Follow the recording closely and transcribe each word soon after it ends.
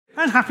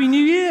and Happy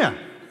New Year.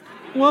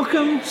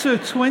 Welcome to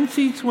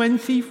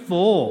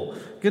 2024.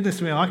 Goodness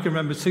me, I can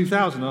remember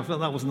 2000. I thought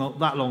that was not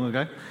that long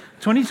ago.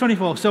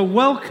 2024. So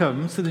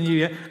welcome to the new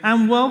year,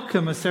 and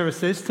welcome, as Sarah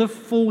says, to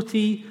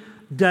 40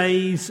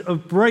 days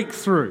of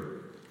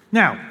breakthrough.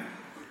 Now,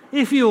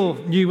 if you're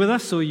new with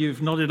us or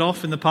you've nodded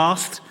off in the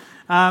past,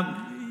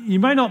 you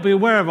may not be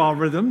aware of our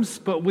rhythms,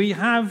 but we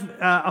have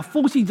a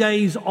 40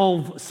 Days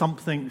of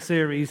Something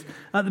series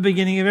at the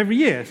beginning of every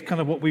year. It's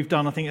kind of what we've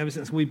done, I think, ever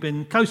since we've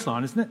been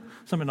Coastline, isn't it?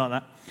 Something like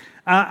that.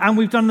 And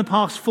we've done the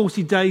past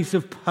 40 Days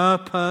of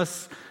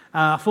Purpose,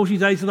 40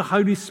 Days of the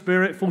Holy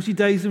Spirit, 40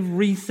 Days of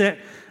Reset.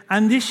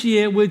 And this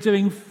year we're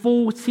doing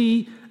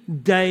 40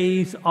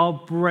 Days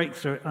of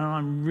Breakthrough. And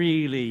I'm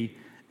really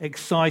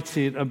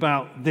excited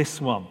about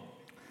this one.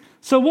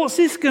 So what's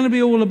this going to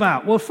be all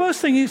about? Well,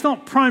 first thing it's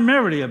not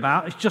primarily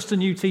about, it's just a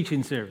new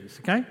teaching series,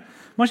 okay?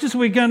 Much as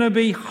we're going to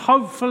be,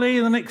 hopefully,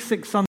 in the next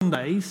 6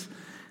 Sundays,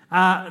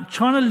 trying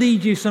to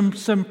lead you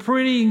some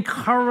pretty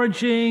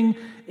encouraging,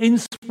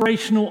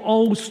 inspirational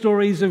old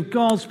stories of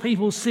God's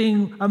people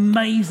seeing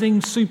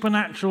amazing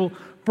supernatural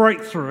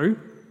breakthrough.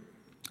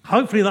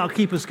 Hopefully that'll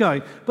keep us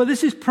going. But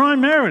this is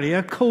primarily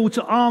a call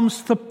to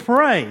arms to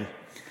pray.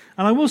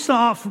 And I will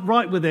start off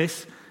right with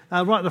this,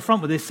 right at the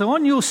front with this. So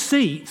on your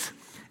seat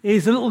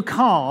is a little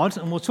card,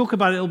 and we'll talk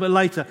about it a little bit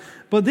later,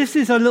 but this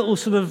is a little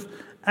sort of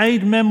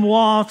aid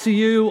memoir to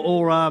you,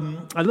 or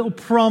a little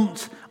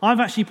prompt. I've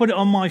actually put it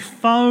on my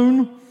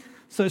phone,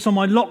 so it's on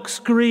my lock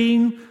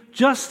screen,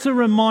 just to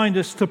remind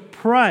us to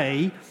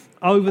pray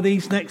over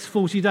these next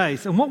 40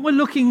 days. And what we're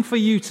looking for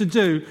you to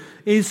do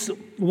is,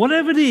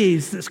 whatever it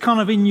is that's kind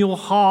of in your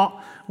heart,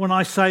 when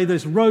I say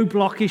there's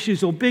roadblock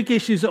issues or big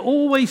issues that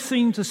always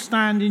seem to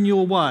stand in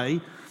your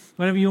way,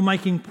 whenever you're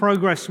making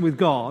progress with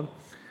God,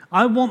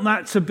 I want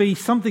that to be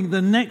something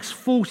the next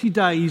 40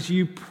 days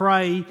you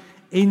pray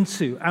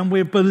into. And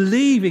we're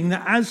believing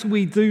that as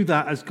we do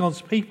that, as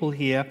God's people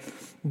here,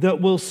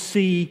 that we'll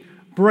see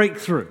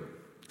breakthrough.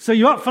 So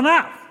you up for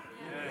that?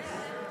 Yes.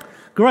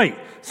 Great.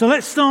 So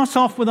let's start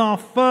off with our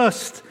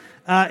first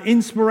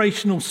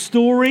inspirational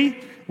story,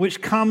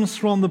 which comes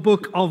from the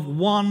book of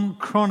 1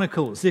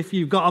 Chronicles. If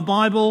you've got a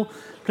Bible,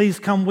 please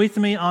come with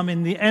me. I'm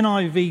in the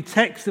NIV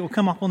text that will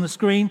come up on the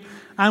screen.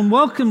 And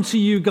welcome to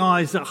you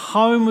guys at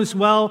home as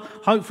well.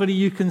 Hopefully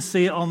you can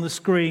see it on the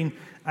screen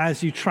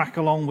as you track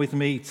along with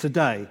me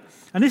today.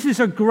 And this is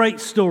a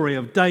great story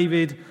of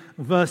David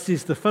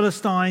versus the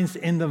Philistines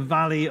in the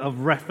valley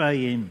of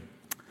Rephaim.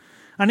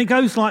 And it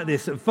goes like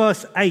this at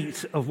verse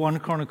 8 of 1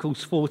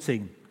 Chronicles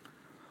 14.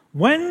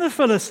 When the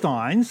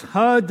Philistines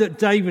heard that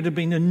David had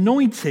been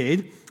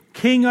anointed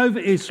king over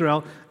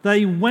Israel,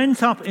 they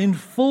went up in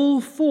full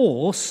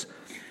force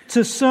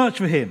to search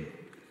for him.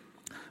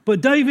 But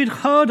David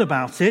heard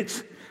about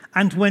it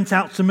and went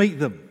out to meet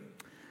them.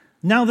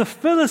 Now the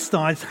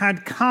Philistines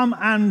had come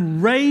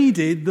and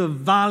raided the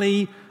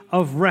valley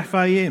of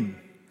Rephaim.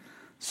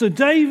 So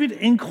David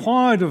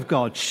inquired of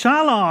God,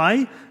 "Shall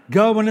I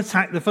go and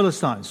attack the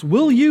Philistines?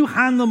 Will you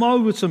hand them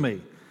over to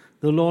me?"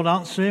 The Lord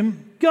answered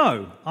him,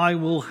 "Go, I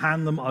will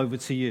hand them over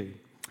to you."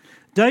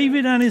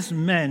 David and his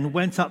men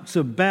went up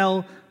to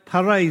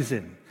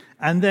Baal-perazim,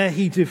 and there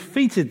he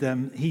defeated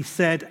them. He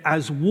said,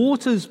 "As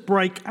waters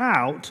break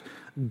out,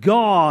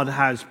 God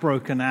has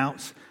broken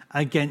out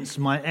against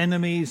my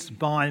enemies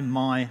by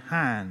my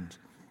hand."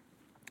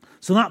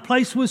 So that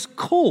place was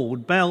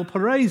called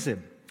Baal-perazim.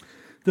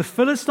 The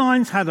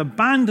Philistines had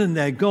abandoned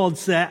their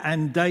gods there,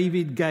 and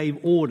David gave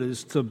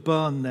orders to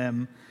burn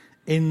them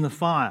in the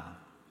fire.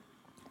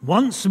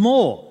 Once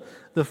more,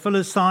 the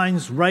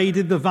Philistines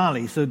raided the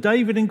valley. So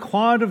David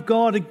inquired of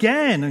God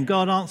again, and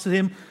God answered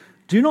him,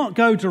 "Do not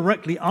go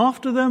directly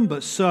after them,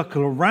 but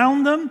circle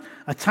around them,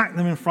 attack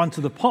them in front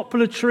of the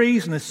poplar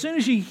trees, and as soon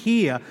as you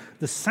hear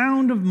the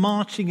sound of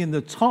marching in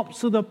the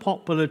tops of the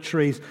poplar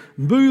trees,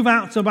 move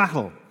out to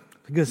battle,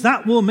 because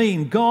that will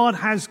mean God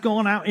has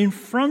gone out in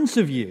front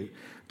of you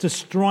to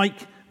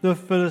strike the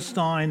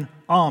Philistine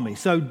army."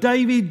 So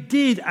David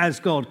did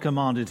as God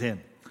commanded him,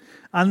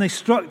 and they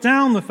struck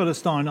down the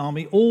Philistine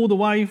army all the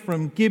way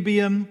from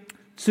Gibeon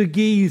to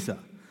Gezer.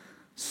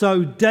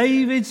 So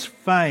David's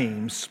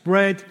fame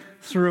spread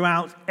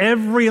throughout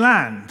every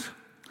land,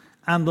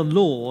 and the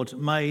Lord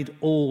made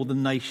all the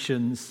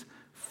nations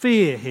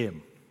fear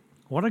him.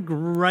 What a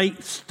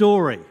great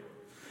story.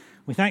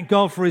 We thank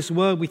God for his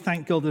word. We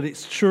thank God that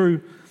it's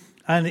true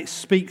and it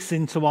speaks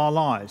into our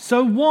lives.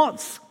 So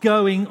what's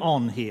going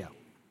on here?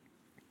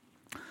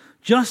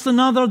 Just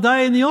another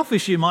day in the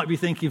office, you might be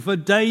thinking, for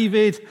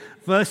David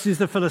versus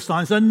the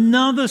Philistines.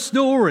 Another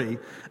story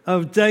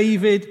of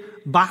David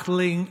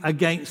battling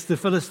against the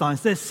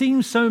Philistines. There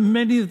seems so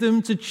many of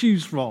them to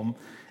choose from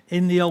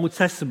in the Old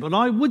Testament, but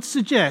I would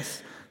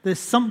suggest there's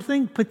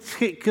something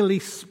particularly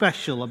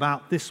special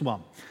about this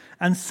one,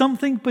 and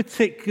something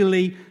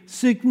particularly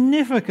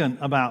significant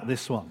about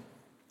this one.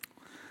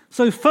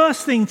 So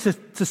first thing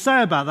to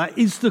say about that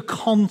is the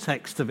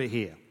context of it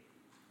here.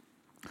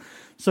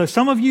 So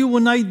some of you will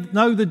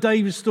know the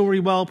David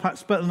story well,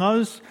 perhaps better than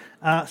others.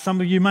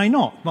 Some of you may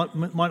not,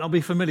 might not be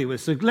familiar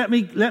with. So let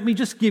me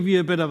just give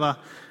you a bit of a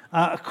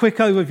quick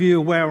overview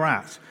of where we're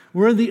at.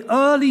 We're in the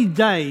early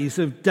days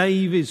of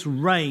David's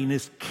reign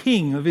as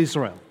king of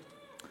Israel.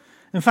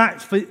 In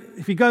fact,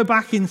 if you go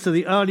back into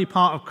the early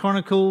part of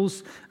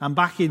Chronicles and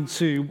back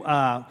into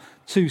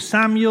 2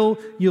 Samuel,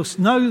 you'll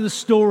know the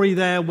story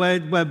there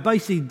where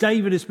basically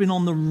David has been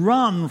on the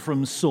run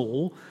from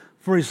Saul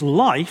for his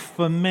life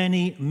for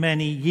many,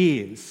 many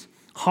years,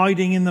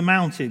 hiding in the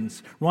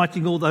mountains,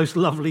 writing all those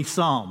lovely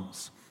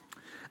psalms.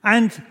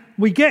 And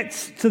we get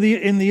to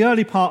in the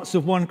early parts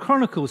of 1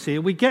 Chronicles here,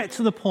 we get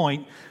to the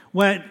point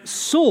where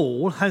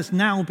Saul has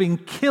now been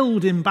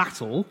killed in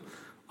battle,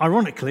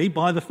 ironically,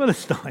 by the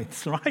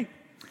Philistines, right?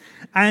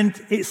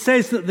 And it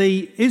says that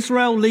the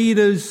Israel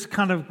leaders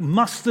kind of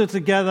muster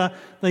together.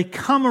 They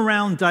come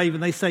around David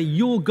and they say,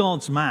 "You're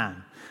God's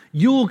man.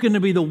 You're going to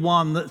be the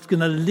one that's going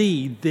to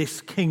lead this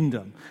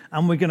kingdom,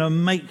 and we're going to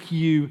make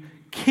you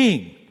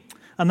king."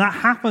 And that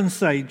happens,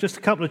 say, just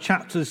a couple of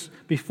chapters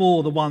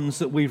before the ones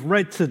that we've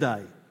read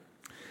today.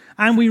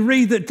 And we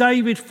read that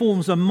David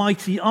forms a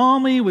mighty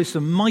army with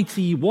some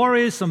mighty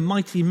warriors, some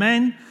mighty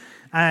men,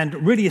 and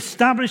really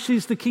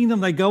establishes the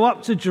kingdom. They go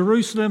up to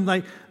Jerusalem.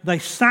 They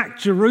sack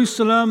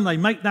Jerusalem. They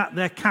make that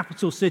their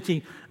capital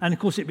city. And, of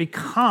course, it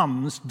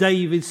becomes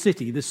David's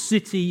city, the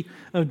city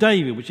of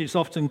David, which it's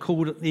often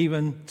called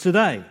even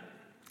today.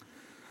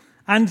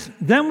 And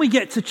then we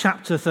get to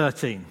chapter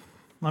 13.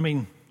 I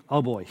mean,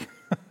 oh boy.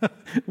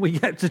 We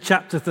get to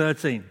chapter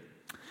 13.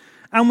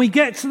 And we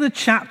get to the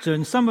chapter,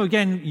 and some of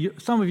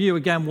you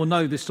again will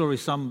know this story,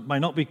 some may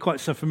not be quite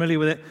so familiar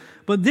with it,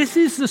 but this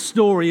is the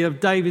story of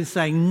David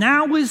saying,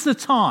 now is the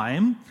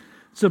time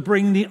to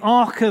bring the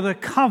Ark of the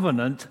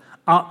Covenant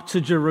up to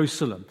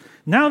Jerusalem.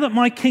 Now that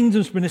my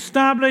kingdom's been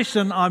established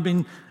and I've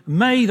been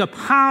made a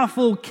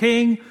powerful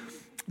king,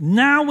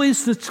 now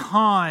is the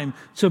time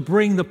to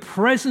bring the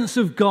presence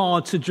of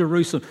God to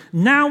Jerusalem.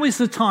 Now is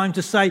the time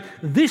to say,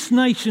 this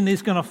nation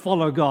is going to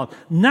follow God.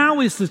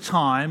 Now is the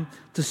time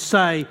to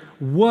say,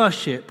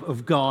 worship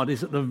of God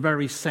is at the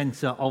very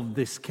center of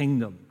this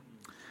kingdom.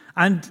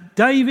 And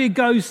David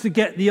goes to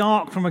get the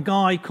ark from a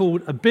guy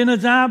called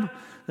Abinadab.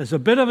 There's a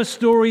bit of a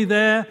story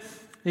there.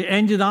 It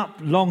ended up,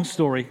 long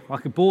story. I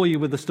could bore you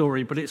with the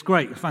story, but it's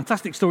great. A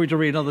fantastic story to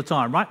read another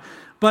time, right?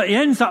 But it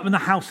ends up in the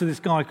house of this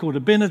guy called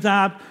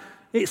Abinadab.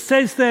 It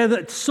says there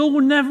that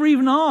Saul never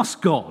even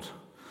asked God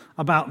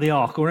about the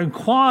ark or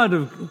inquired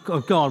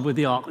of God with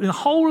the ark in the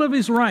whole of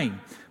his reign.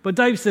 But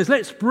David says,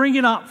 let's bring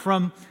it up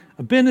from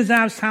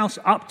Abinadab's house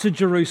up to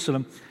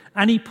Jerusalem.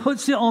 And he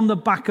puts it on the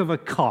back of a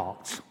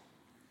cart.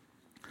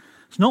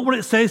 It's not what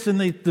it says in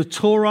the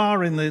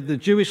Torah, in the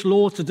Jewish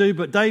law to do,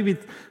 but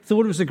David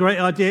thought it was a great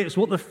idea. It's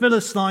what the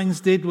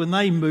Philistines did when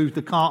they moved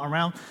the cart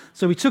around.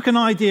 So he took an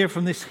idea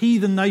from this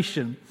heathen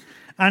nation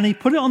and he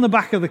put it on the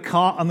back of the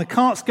cart, and the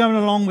cart's going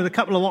along with a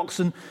couple of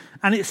oxen,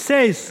 and it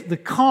says the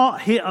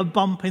cart hit a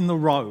bump in the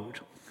road,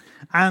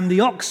 and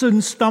the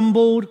oxen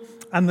stumbled,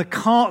 and the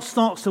cart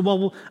starts to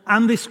wobble,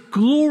 and this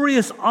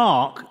glorious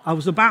ark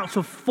was about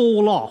to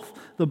fall off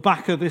the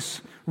back of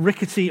this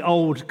rickety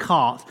old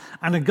cart,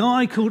 and a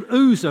guy called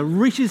Uzzah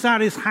reaches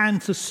out his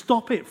hand to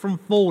stop it from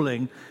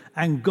falling,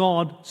 and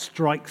God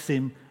strikes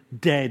him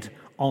dead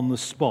on the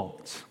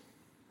spot.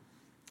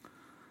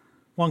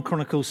 1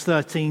 Chronicles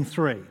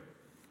 13:3.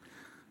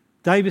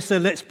 David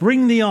said, let's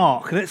bring the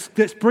ark, let's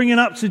bring it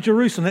up to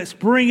Jerusalem, let's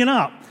bring it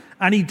up.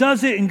 And he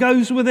does it and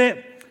goes with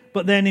it.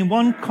 But then in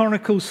 1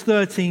 Chronicles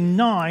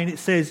 13:9, it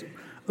says,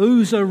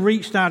 Uzzah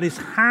reached out his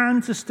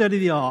hand to steady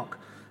the ark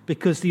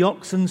because the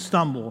oxen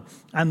stumbled,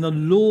 and the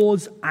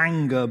Lord's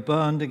anger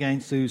burned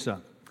against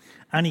Uzzah.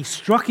 And he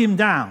struck him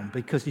down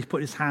because he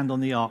put his hand on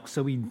the ark,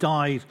 so he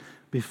died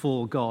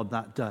before God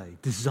that day.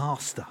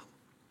 Disaster.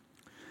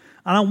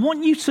 And I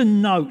want you to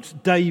note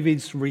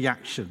David's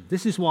reaction.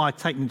 This is why I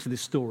take you to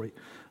this story.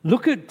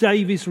 Look at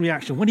David's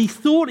reaction when he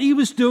thought he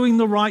was doing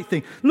the right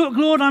thing. Look,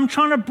 Lord, I'm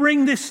trying to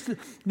bring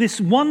this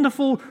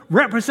wonderful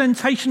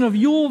representation of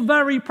your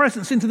very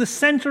presence into the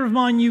center of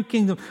my new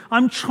kingdom.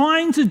 I'm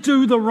trying to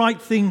do the right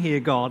thing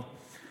here, God.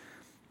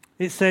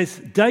 It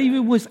says,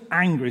 David was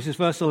angry. This is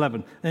verse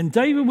 11. Then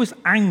David was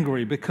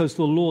angry because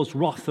the Lord's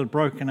wrath had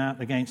broken out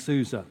against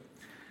Uzzah.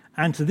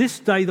 And to this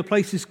day, the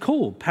place is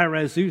called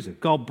Perez Uzzah.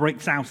 God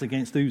breaks out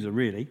against Uzzah,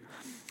 really.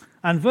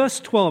 And verse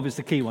 12 is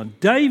the key one.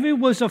 David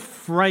was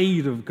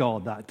afraid of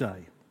God that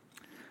day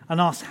and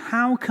asked,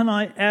 how can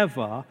I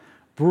ever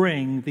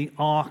bring the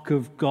ark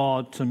of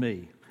God to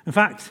me? In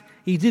fact,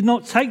 he did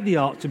not take the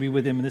ark to be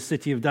with him in the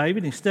city of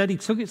David. Instead, he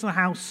took it to the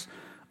house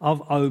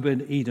of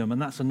Obed-Edom.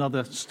 And that's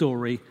another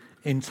story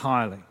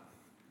entirely.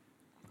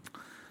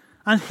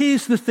 And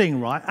here's the thing,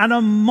 right? At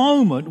a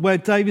moment where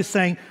David's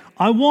saying,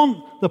 I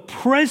want the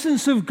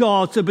presence of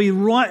God to be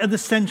right at the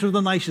center of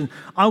the nation.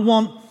 I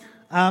want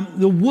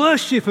the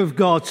worship of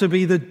God to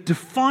be the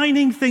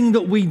defining thing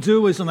that we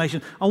do as a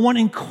nation. I want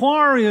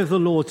inquiry of the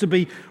Lord to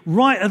be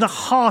right at the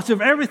heart of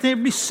everything,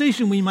 every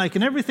decision we make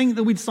and everything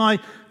that we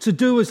decide to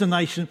do as a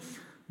nation.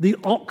 the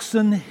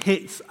oxen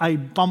hits a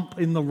bump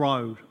in the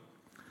road.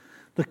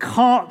 The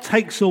cart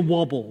takes a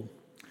wobble,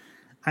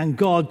 and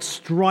God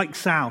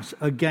strikes out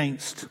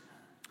against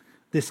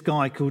this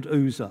guy called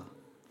Uzzah.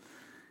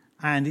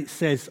 And it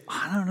says,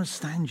 I don't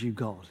understand you,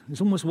 God.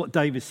 It's almost what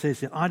David says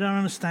here. I don't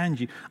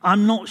understand you.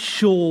 I'm not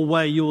sure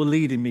where you're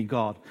leading me,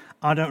 God.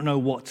 I don't know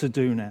what to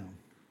do now.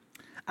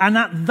 And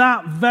at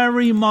that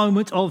very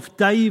moment of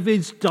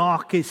David's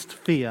darkest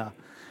fear,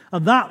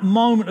 at that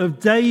moment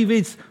of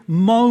David's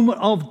moment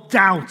of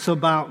doubt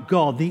about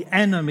God, the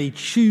enemy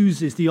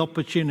chooses the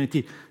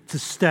opportunity to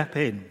step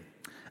in.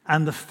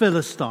 And the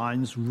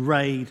Philistines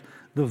raid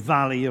the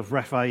valley of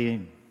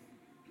Rephaim.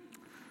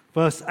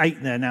 Verse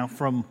 8 there now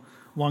from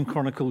 1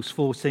 Chronicles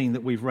 14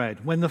 that we've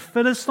read. When the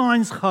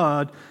Philistines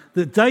heard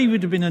that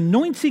David had been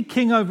anointed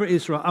king over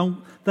Israel,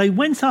 they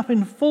went up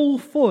in full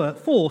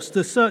force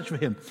to search for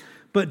him.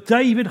 But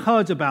David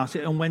heard about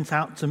it and went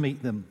out to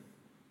meet them.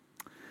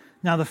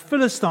 Now the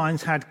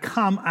Philistines had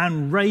come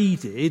and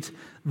raided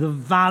the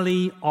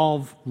valley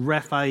of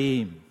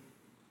Rephaim.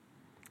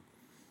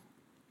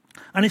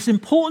 And it's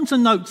important to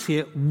note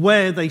here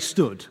where they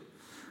stood.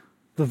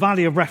 The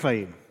valley of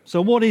Rephaim.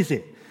 So what is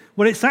it?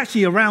 Well, it's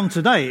actually around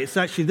today. It's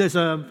actually,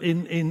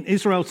 in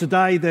Israel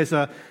today, there's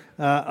a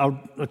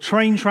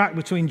train track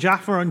between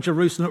Jaffa and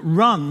Jerusalem that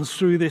runs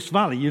through this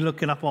valley. You're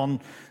looking up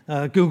on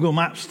Google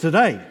Maps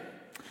today.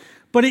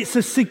 But it's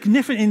a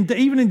significant,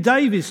 even in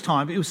David's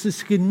time, it was a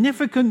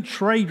significant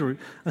trade route,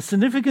 a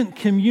significant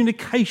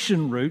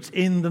communication route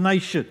in the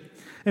nation.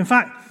 In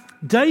fact,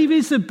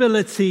 David's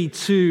ability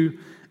to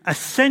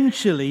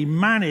essentially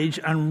manage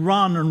and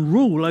run and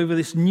rule over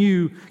this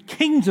new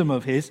kingdom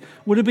of his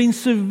would have been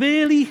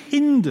severely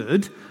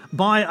hindered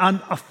by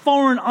a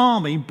foreign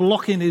army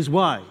blocking his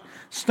way,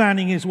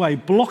 standing his way,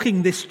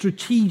 blocking this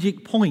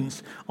strategic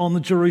points on the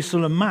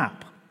Jerusalem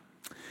map.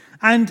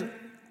 And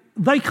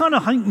they kind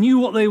of knew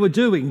what they were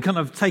doing, kind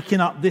of taking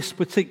up this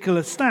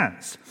particular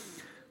stance.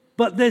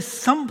 But there's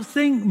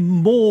something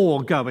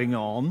more going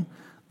on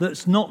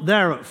that's not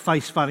there at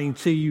face value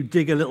until you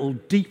dig a little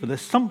deeper.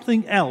 There's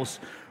something else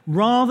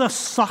rather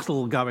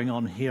subtle going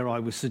on here, I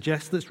would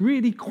suggest, that's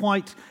really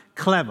quite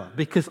clever,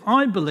 because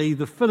I believe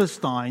the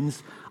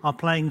Philistines are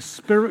playing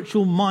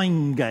spiritual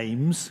mind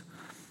games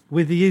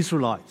with the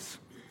Israelites,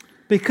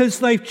 because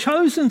they've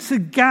chosen to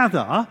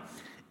gather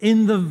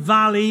in the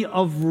valley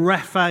of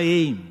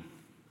Rephaim,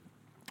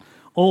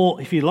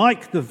 or if you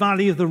like, the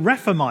valley of the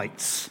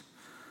Rephaites.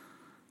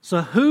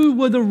 So who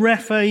were the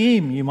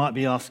Rephaim, you might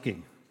be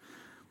asking?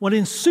 Well,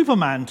 in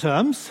Superman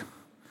terms,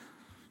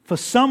 for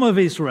some of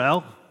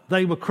Israel,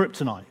 they were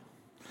kryptonite.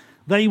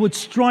 They would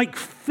strike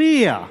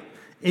fear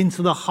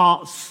into the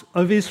hearts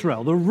of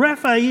Israel. The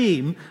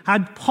Rephaim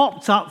had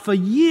popped up for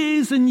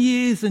years and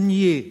years and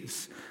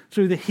years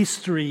through the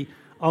history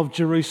of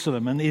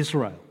Jerusalem and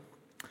Israel.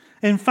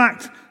 In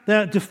fact,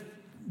 they're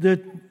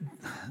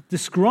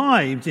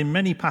described in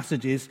many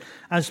passages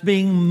as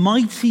being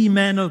mighty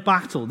men of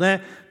battle.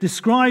 They're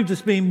described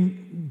as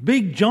being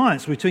big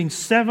giants between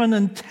 7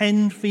 and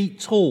 10 feet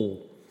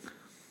tall.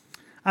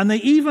 And they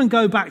even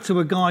go back to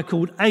a guy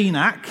called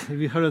Anak.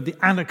 Have you heard of the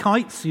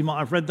Anakites? You might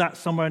have read that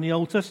somewhere in the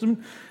Old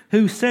Testament.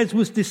 Who says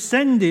was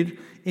descended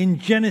in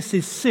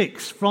Genesis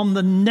 6 from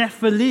the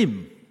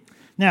Nephilim.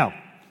 Now,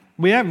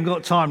 we haven't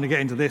got time to get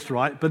into this,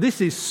 right? But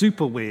this is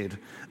super weird.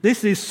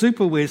 This is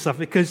super weird stuff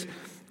because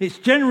it's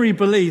generally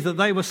believed that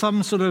they were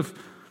some sort of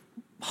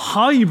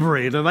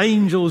hybrid of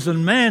angels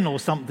and men or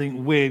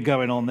something weird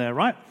going on there,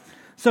 right?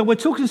 So we're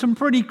talking some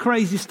pretty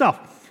crazy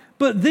stuff.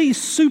 But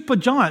these super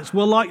giants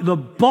were like the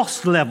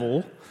boss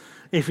level,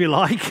 if you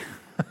like.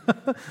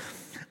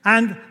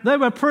 And they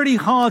were pretty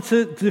hard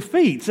to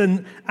defeat.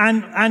 And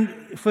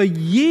for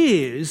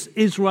years,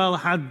 Israel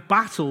had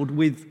battled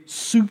with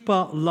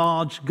super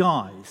large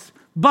guys.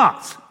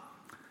 But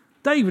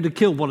David had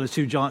killed one or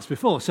two giants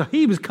before, so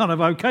he was kind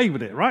of okay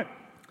with it, right?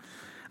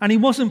 And he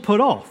wasn't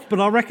put off. But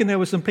I reckon there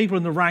were some people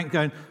in the rank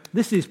going,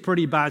 this is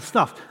pretty bad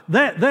stuff.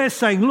 They're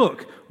saying,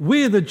 look,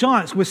 we're the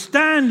giants. We're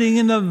standing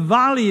in the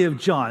valley of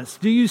giants.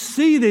 Do you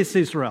see this,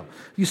 Israel?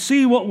 You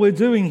see what we're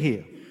doing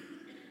here?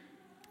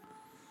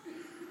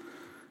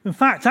 In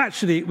fact,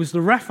 actually, it was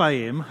the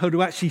Rephaim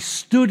who actually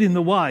stood in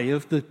the way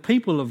of the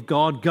people of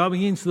God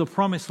going into the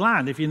promised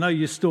land. If you know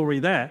your story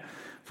there,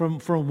 from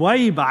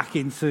way back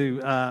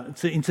into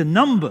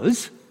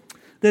Numbers,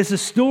 there's a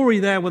story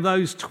there with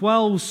those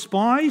 12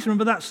 spies.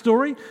 Remember that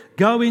story?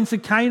 Go into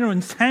Canaan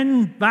and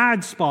 10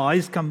 bad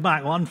spies come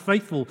back, or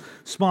unfaithful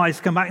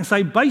spies come back and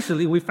say,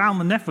 basically, we found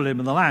the Nephilim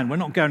in the land. We're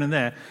not going in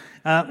there.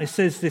 It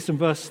says this in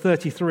verse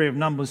 33 of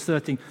Numbers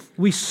 13.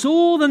 We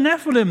saw the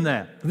Nephilim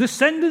there, the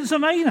descendants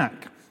of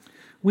Anak.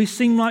 We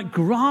seemed like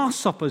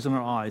grasshoppers in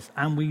our eyes,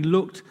 and we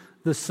looked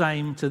the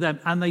same to them.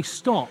 And they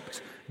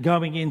stopped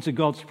going into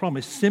God's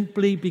promise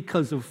simply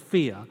because of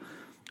fear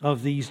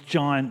of these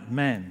giant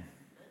men.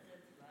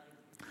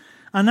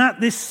 And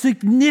at this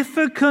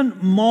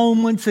significant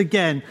moment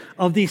again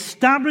of the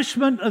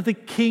establishment of the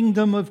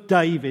kingdom of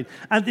David,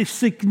 at this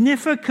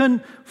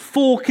significant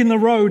fork in the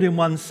road in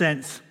one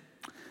sense,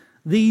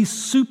 these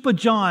super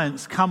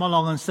giants come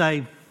along and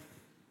say,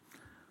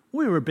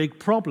 We're a big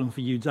problem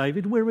for you,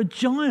 David. We're a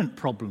giant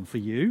problem for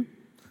you.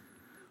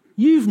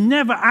 You've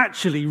never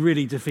actually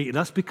really defeated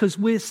us because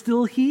we're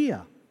still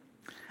here.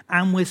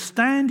 And we're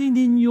standing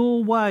in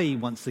your way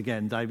once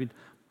again, David,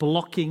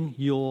 blocking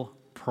your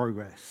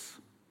progress.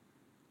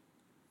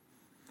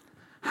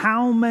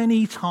 How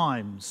many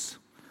times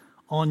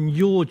on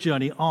your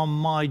journey, on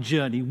my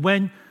journey,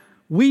 when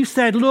we've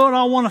said, Lord,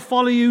 I want to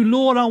follow you.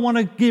 Lord, I want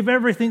to give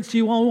everything to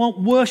you. I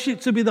want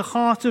worship to be the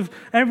heart of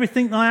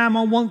everything that I am.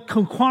 I want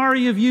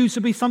inquiry of you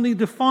to be something that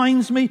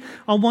defines me.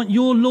 I want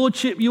your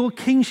lordship, your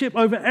kingship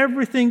over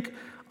everything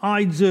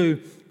I do.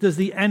 Does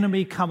the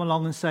enemy come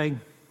along and say,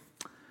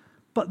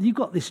 but you've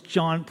got this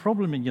giant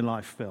problem in your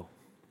life, Phil.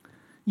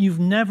 You've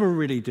never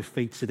really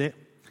defeated it.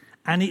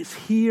 And it's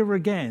here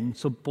again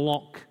to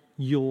block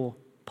your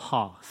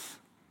path.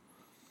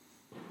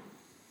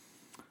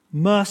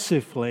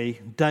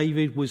 Mercifully,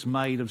 David was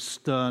made of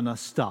sterner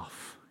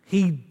stuff.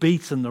 He'd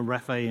beaten the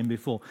Rephaim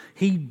before.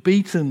 He'd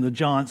beaten the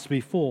giants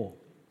before.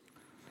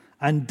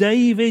 And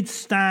David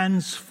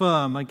stands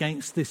firm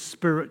against this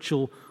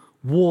spiritual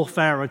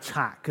warfare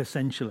attack,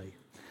 essentially,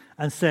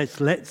 and says,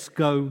 let's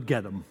go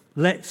get them.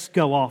 Let's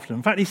go after them.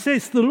 In fact, he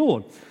says to the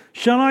Lord,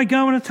 shall I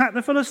go and attack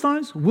the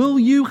Philistines? Will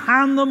you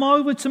hand them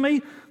over to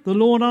me? The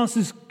Lord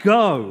answers,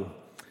 go,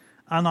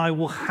 and I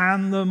will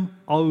hand them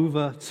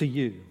over to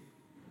you.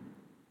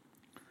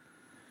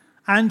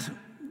 And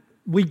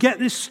we get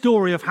this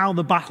story of how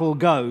the battle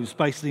goes,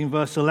 basically in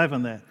verse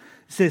 11 there.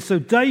 It says, so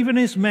David and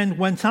his men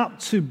went up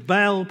to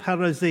Baal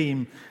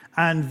Perazim,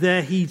 and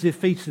there he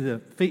defeated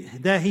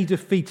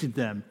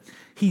them.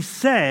 He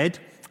said,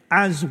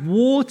 as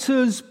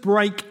waters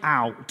break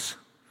out,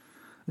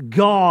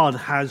 God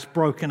has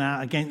broken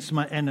out against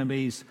my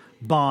enemies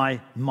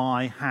by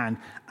my hand.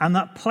 And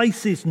that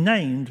place is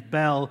named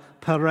Baal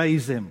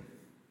Perazim.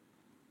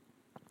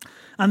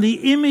 And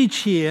the image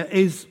here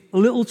is a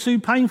little too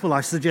painful,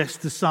 I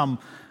suggest to some,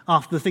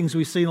 after the things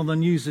we've seen on the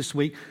news this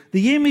week.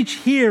 The image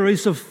here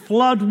is of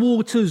flood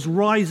waters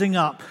rising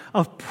up,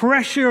 of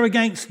pressure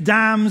against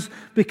dams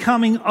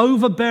becoming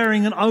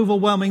overbearing and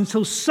overwhelming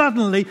until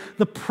suddenly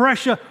the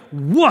pressure,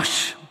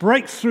 whoosh,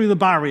 breaks through the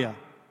barrier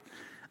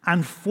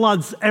and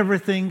floods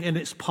everything in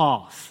its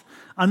path.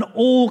 An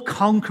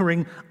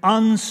all-conquering,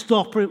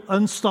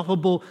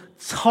 unstoppable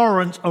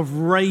torrent of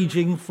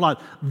raging flood.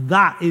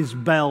 That is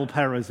Baal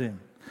Perazim.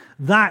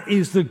 That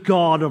is the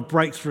God of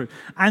breakthrough.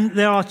 And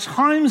there are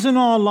times in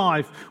our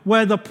life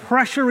where the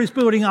pressure is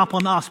building up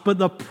on us, but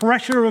the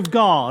pressure of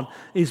God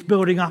is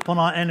building up on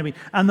our enemy.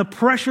 And the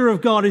pressure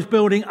of God is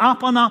building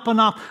up and up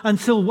and up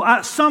until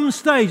at some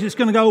stage it's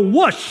going to go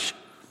whoosh.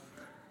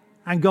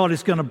 And God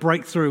is going to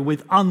break through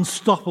with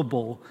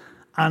unstoppable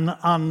and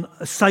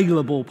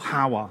unassailable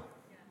power.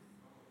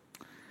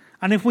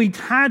 And if we'd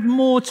had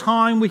more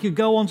time, we could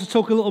go on to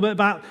talk a little bit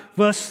about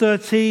verse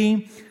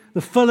 13.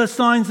 The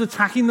Philistines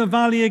attacking the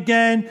valley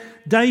again.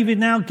 David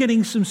now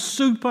getting some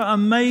super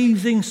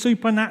amazing,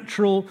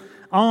 supernatural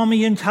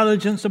army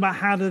intelligence about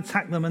how to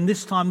attack them. And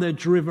this time they're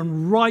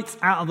driven right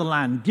out of the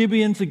land.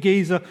 Gibeon to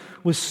Gezer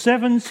was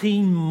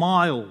 17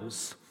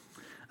 miles.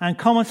 And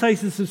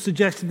commentators have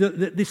suggested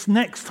that this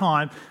next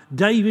time,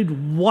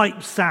 David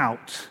wipes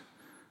out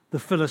the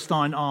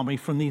Philistine army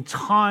from the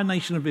entire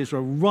nation of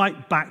Israel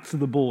right back to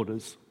the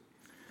borders.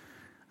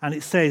 And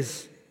it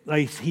says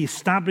he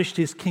established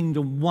his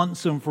kingdom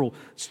once and for all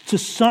to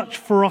such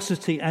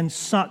ferocity and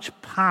such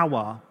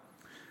power.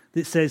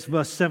 It says,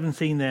 verse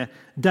 17 there,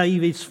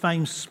 David's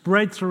fame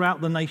spread throughout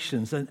the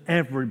nations and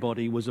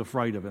everybody was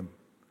afraid of him.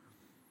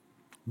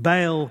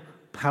 Baal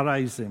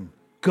Perazim,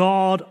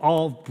 God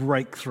of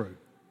breakthrough.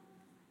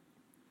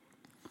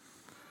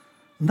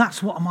 And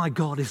that's what my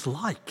God is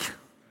like.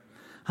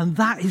 And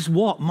that is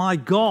what my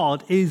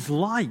God is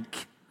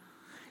like.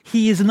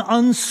 He is an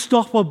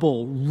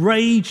unstoppable,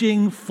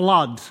 raging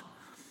flood.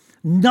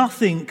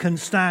 Nothing can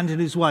stand in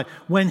his way.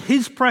 When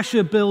his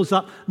pressure builds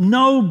up,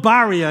 no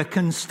barrier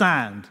can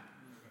stand.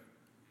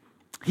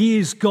 He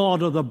is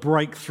God of the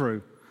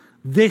breakthrough.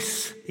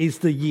 This is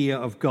the year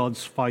of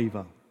God's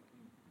favor.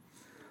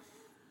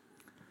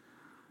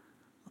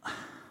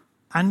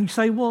 And you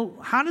say, well,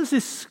 how does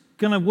this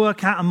going to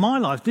work out in my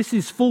life? This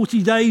is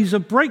 40 days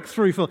of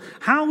breakthrough.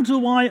 How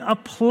do I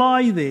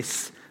apply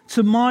this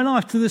to my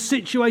life, to the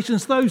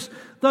situations,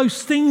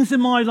 those things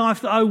in my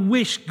life that I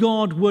wish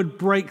God would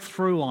break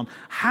through on?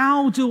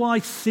 How do I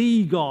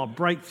see God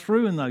break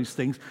through in those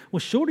things? Well,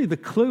 surely the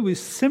clue is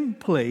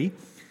simply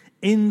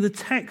in the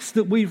text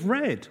that we've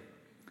read.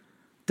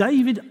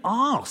 David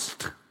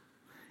asked.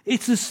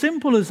 It's as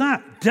simple as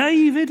that.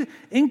 David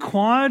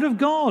inquired of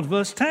God,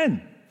 verse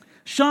 10.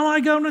 Shall I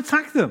go and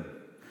attack them?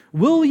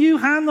 Will you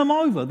hand them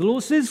over? The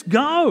Lord says,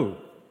 go.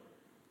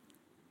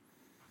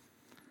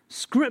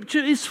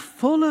 Scripture is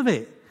full of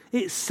it.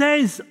 It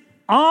says,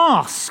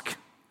 ask,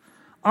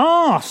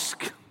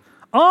 ask,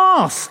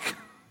 ask.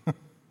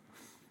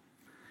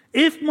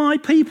 If my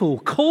people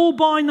called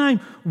by name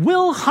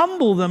will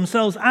humble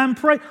themselves and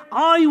pray,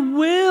 I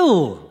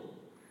will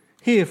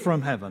hear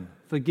from heaven,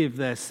 forgive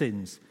their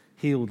sins,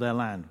 heal their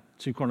land.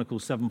 2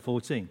 Chronicles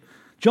 7:14.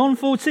 John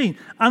 14,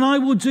 and I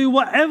will do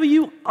whatever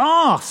you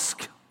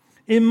ask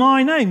in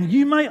my name.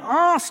 You may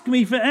ask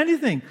me for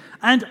anything,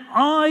 and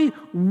I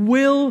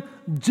will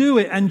do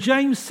it. And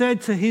James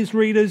said to his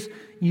readers,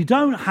 you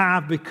don't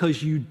have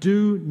because you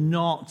do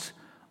not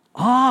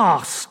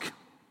ask.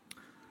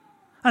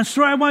 And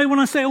straight away when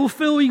I say, oh,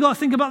 Phil, you got to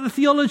think about the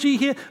theology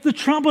here. The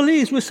trouble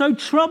is we're so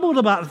troubled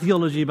about the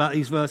theology about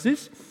these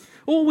verses.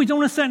 Or we don't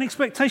want to set an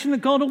expectation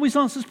that God always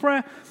answers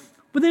prayer.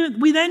 But then,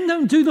 we then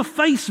don't do the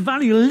face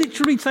value,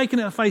 literally taking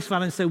it at face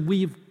value and say,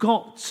 we've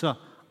got to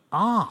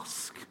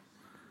ask.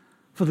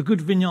 For the good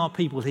Vineyard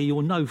people here,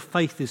 you'll know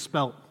faith is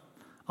spelt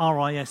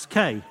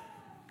R-I-S-K.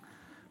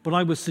 But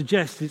I would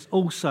suggest it's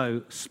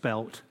also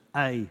spelt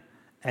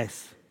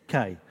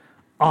A-S-K.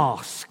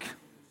 Ask.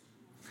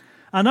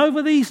 And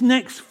over these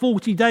next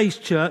 40 days,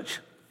 church,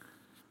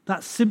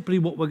 that's simply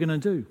what we're going to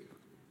do.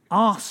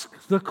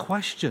 Ask the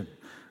question.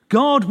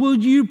 God, will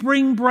you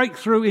bring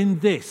breakthrough in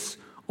this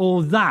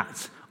or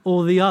that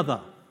or the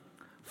other?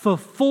 For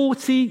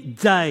 40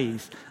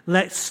 days,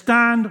 let's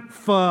stand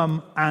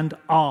firm and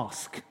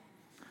ask.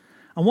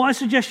 And what I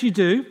suggest you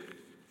do,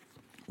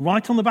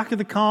 write on the back of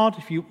the card,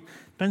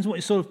 depends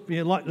what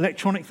you like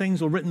electronic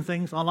things or written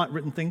things. I like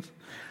written things.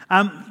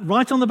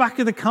 Write on the back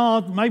of the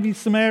card maybe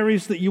some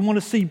areas that you want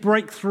to see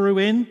breakthrough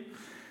in.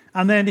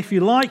 And then if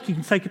you like, you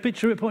can take a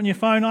picture of it, put it on your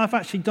phone. I've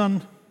actually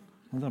done,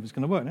 I don't know if it's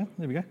going to work now.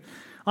 There we go.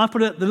 I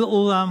put the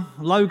little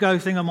logo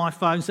thing on my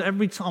phone, so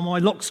every time my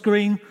lock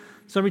screen,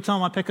 so every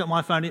time I pick up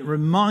my phone, it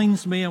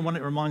reminds me, and when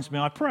it reminds me,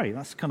 I pray.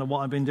 That's kind of what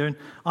I've been doing.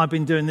 I've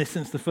been doing this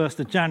since the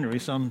 1st of January,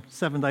 so I'm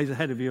 7 days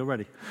ahead of you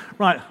already.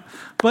 Right,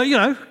 but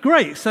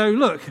great. So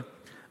look,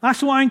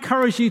 that's what I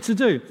encourage you to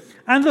do.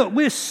 And look,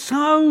 we're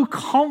so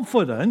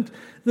confident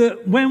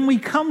that when we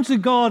come to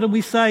God and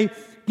we say,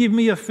 give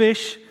me a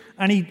fish,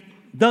 and he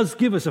does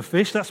give us a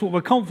fish, that's what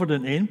we're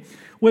confident in,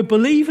 we're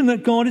believing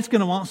that God is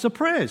going to answer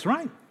prayers,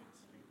 right?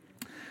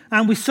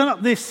 And we set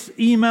up this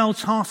email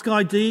task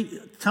ID,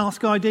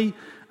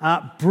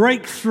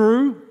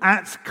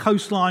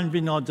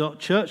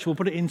 breakthrough@coastlinevineyard.church. We'll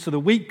put it into the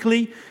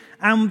weekly.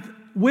 And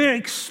we're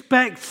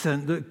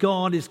expectant that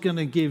God is going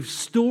to give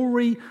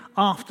story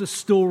after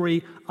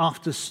story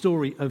after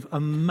story of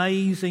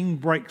amazing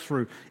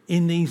breakthrough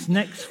in these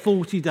next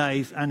 40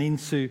 days and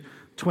into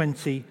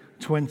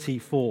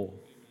 2024.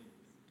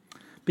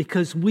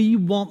 Because we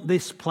want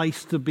this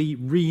place to be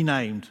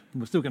renamed.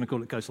 We're still going to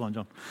call it Coastline,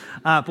 John.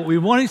 But we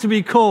want it to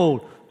be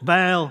called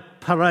Baal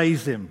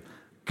Perazim,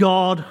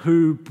 God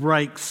who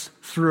breaks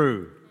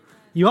through.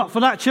 You up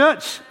for that,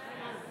 church?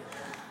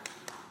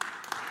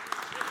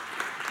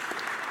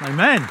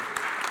 Amen.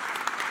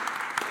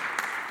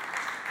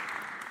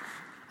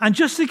 And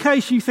just in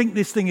case you think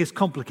this thing is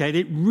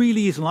complicated, it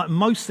really isn't. Like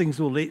most things,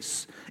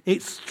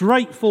 it's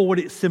straightforward,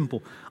 it's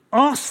simple.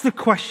 Ask the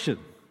question.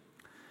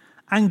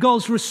 And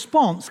God's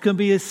response can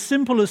be as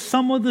simple as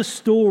some of the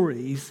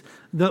stories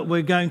that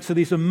we're going to,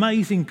 these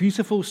amazing,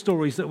 beautiful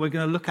stories that we're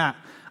going to look at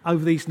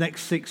over these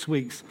next 6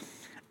 weeks.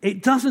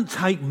 It doesn't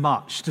take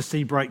much to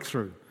see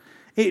breakthrough.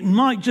 It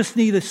might just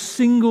need a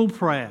single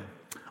prayer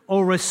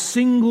or a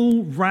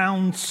single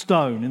round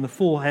stone in the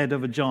forehead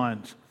of a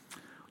giant.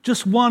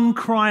 Just one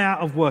cry out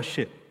of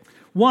worship,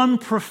 one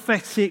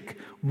prophetic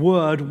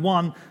word,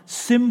 one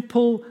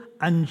simple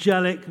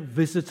angelic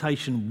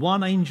visitation,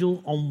 one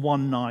angel on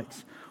one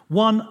night.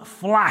 One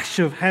flash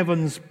of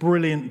heaven's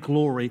brilliant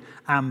glory,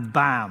 and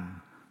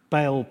bam,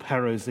 Baal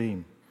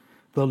Perazim,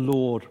 the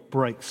Lord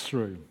breaks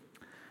through.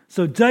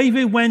 So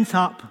David went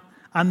up,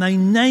 and they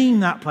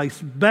named that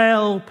place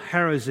Baal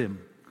Perazim,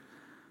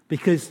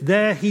 because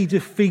there he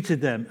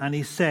defeated them, and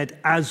he said,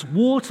 as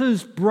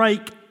waters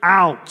break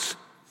out,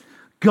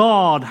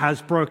 God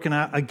has broken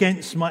out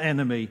against my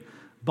enemy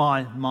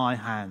by my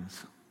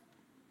hands.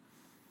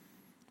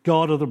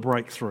 God of the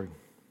breakthrough.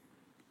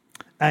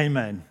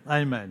 Amen.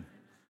 Amen.